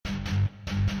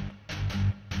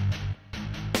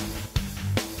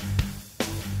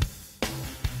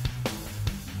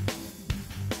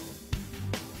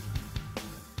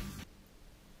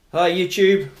Hi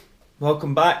YouTube,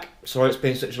 welcome back. Sorry it's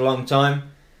been such a long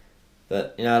time,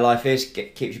 but you know life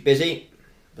keeps you busy.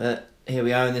 But here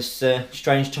we are in this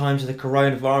strange times of the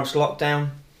coronavirus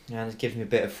lockdown, and it gives me a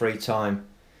bit of free time.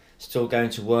 Still going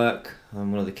to work.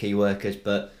 I'm one of the key workers,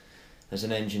 but as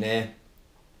an engineer,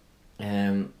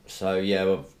 so yeah,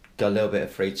 we've got a little bit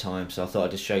of free time. So I thought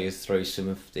I'd just show you through some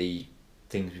of the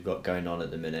things we've got going on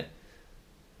at the minute.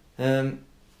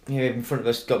 Here in front of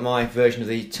us, got my version of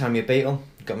the Tamiya Beetle.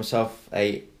 Got myself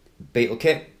a Beetle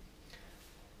kit,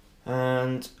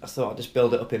 and I thought I'd just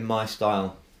build it up in my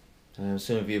style.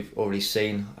 Some of you have already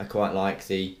seen, I quite like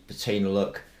the Patina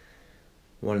look.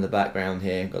 One in the background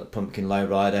here, got the pumpkin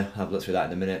lowrider, I'll have a look through that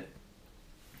in a minute.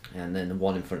 And then the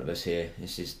one in front of us here,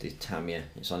 this is the Tamiya.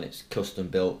 It's on its custom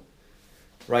built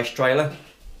race trailer.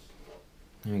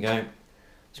 Here we go,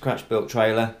 scratch built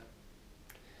trailer.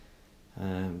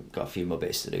 Got a few more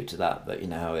bits to do to that, but you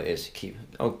know how it is. Keep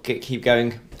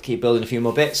going, keep building a few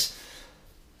more bits.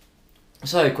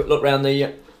 So, quick look around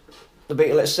the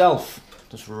Beetle itself.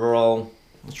 Just roll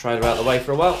the trailer out of the way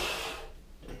for a while.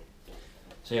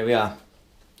 So here we are.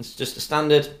 It's just a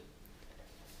standard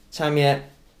Tamiya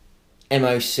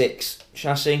M06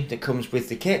 chassis that comes with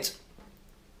the kit.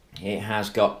 It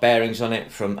has got bearings on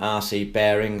it from RC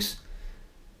Bearings.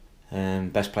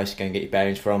 Best place to go and get your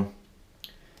bearings from.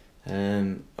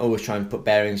 Always try and put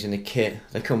bearings in the kit.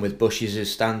 They come with bushes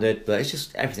as standard, but it's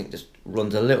just everything just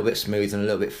runs a little bit smoother and a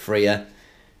little bit freer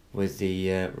with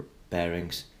the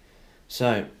bearings.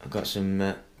 So I've got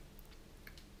some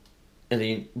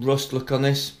the rust look on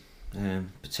this.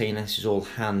 Patina. This is all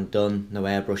hand done, no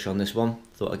airbrush on this one.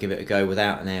 Thought I'd give it a go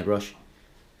without an airbrush.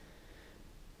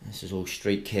 This is all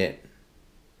street kit.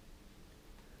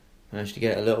 Managed to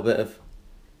get a little bit of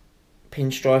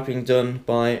pinstriping done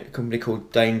by a company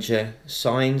called Danger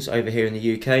Signs over here in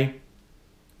the UK.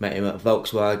 Met him at a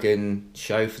Volkswagen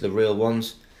show for the real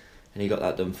ones, and he got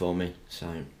that done for me.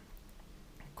 So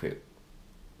quick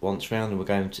once round and we're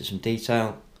going into some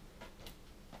detail.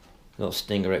 Little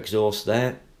Stinger exhaust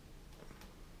there.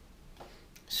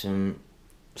 Some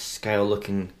scale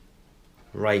looking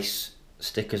race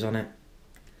stickers on it.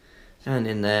 And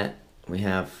in there we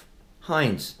have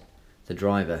Heinz, the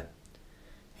driver.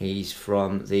 He's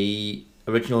from the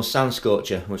original Sand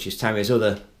Scorcher, which is Tamiya's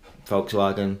other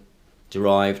Volkswagen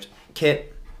derived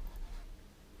kit.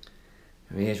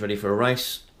 And he's ready for a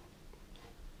race.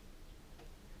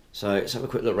 So let's have a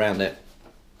quick look around it.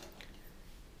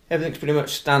 Everything's pretty much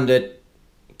standard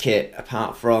kit,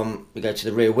 apart from we go to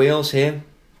the rear wheels here.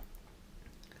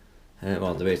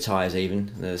 Well, the rear tyres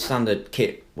even. The standard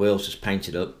kit wheels just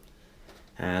painted up.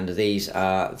 And these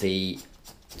are the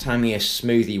Tamiya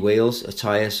Smoothie wheels,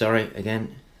 tyres, sorry,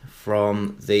 again,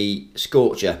 from the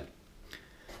Scorcher.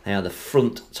 They are the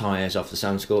front tyres off the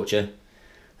Sand Scorcher.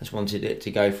 Just wanted it to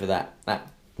go for that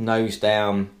nose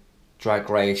down, drag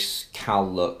race, cal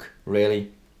look,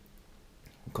 really.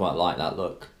 Quite like that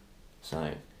look.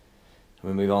 So,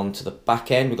 we move on to the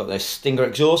back end. We've got this Stinger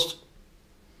exhaust,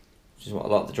 which is what a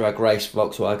lot of the drag race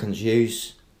Volkswagens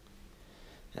use.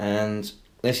 And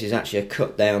this is actually a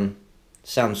cut down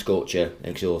Sand Scorcher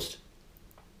exhaust,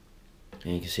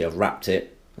 and you can see I've wrapped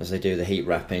it as they do the heat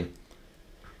wrapping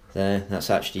there.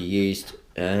 That's actually used,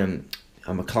 I'm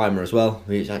a climber as well,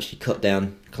 it's actually cut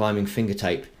down climbing finger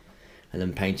tape and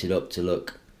then painted up to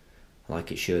look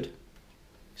like it should.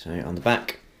 So on the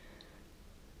back,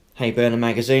 hay burner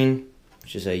magazine,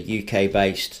 which is a UK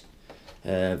based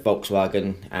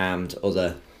Volkswagen and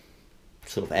other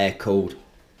sort of air cooled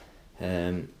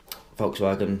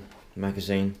Volkswagen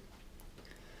magazine.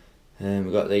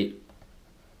 We've got the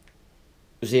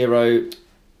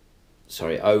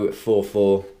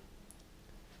 044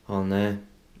 on there.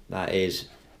 That is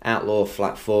Outlaw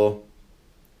Flat 4.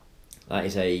 That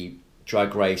is a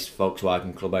drag race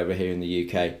Volkswagen club over here in the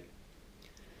UK.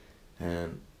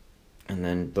 And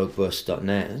then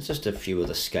bugbus.net. There's just a few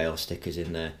other scale stickers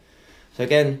in there. So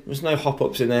again, there's no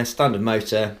hop-ups in there. Standard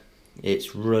motor.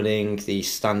 It's running the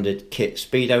standard kit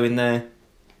speedo in there.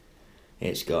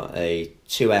 It's got a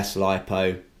 2S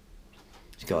LiPo.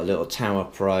 It's got a little Tower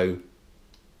Pro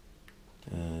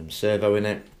servo in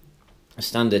it. A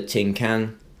standard tin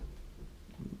can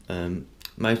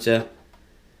motor.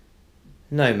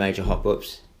 No major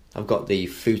hop-ups. I've got the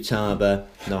Futaba.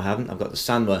 No, I haven't. I've got the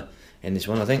Sanwa in this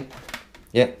one, I think.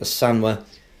 Yeah, the Sanwa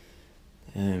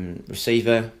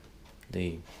receiver.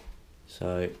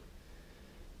 So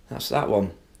that's that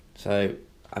one. So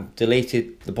I've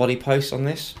deleted the body post on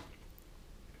this.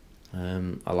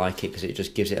 I like it because it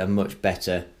just gives it a much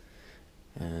better,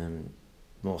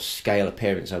 more scale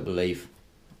appearance, I believe,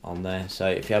 on there. So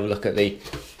if you have a look at the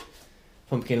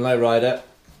pumpkin lowrider,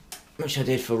 which I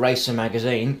did for Racer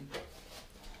magazine.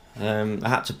 I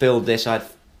had to build this. I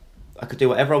could do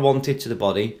whatever I wanted to the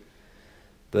body,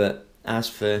 but as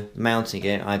for mounting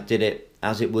it, I did it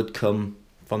as it would come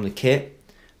from the kit,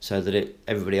 so that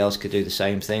everybody else could do the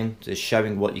same thing. Just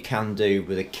showing what you can do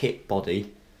with a kit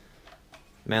body,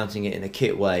 mounting it in a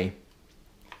kit way.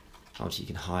 Obviously you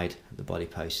can hide the body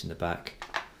posts in the back.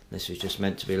 This was just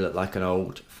meant to look like an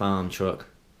old farm truck.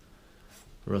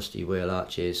 Rusty wheel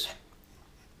arches,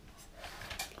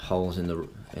 holes in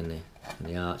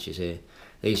the arches here.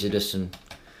 These are just some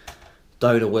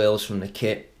donor wheels from the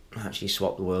kit. I actually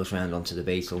swapped the wheels around onto the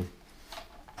Beetle.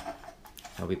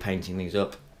 I'll be painting these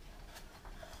up.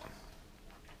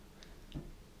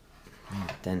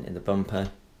 Dent in the bumper.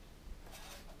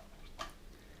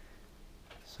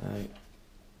 So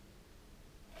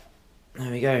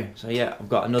there we go. So yeah, I've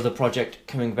got another project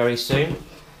coming very soon.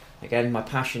 Again, my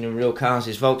passion in real cars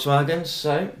is Volkswagens,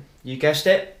 so you guessed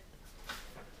it.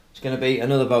 It's going to be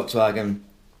another Volkswagen.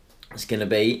 It's going to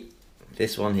be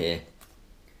this one here.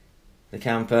 The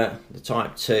camper, the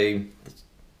Type 2,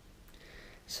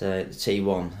 so the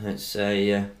T1. It's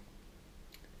a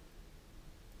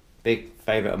big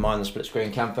favourite of mine, the split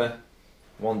screen camper.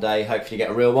 One day, hopefully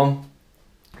get a real one.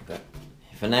 But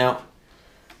for now,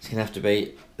 it's going to have to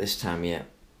be this Tamiya.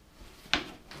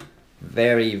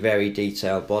 Very, very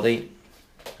detailed body.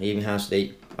 It even has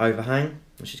the overhang,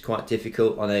 which is quite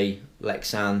difficult on a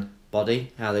Lexan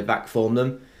body, how they backform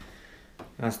them.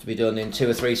 It has to be done in 2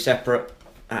 or 3 separate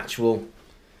actual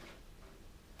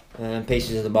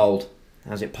pieces of the mould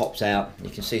as it pops out. You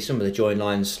can see some of the join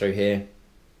lines through here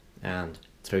and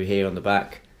through here on the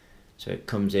back. So it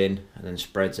comes in and then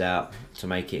spreads out to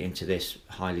make it into this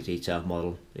highly detailed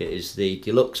model. It is the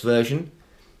deluxe version.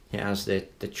 It has the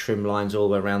trim lines all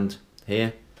the way around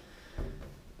here.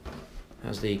 It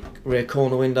has the rear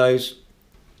corner windows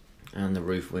and the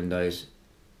roof windows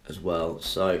as well.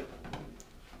 So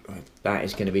that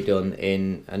is going to be done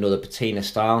in another patina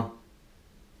style,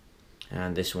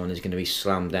 and this one is going to be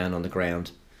slammed down on the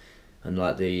ground.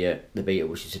 Unlike the Beetle,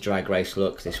 which is a drag race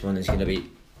look, this one is going to be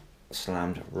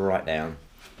slammed right down.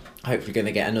 Hopefully going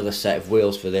to get another set of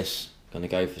wheels for this. Going to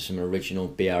go for some original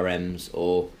BRMs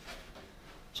or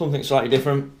something slightly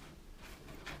different.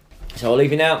 So I'll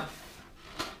leave you now.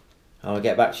 I'll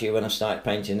get back to you when I start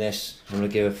painting this. I'm going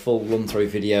to give a full run through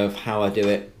video of how I do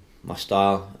it, my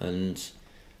style, and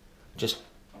just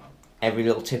every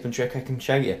little tip and trick I can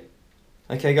show you.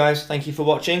 Okay guys, thank you for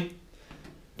watching.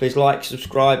 Please like,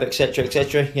 subscribe, etc,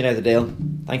 etc. You know the deal.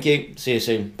 Thank you. See you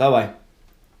soon. Bye bye.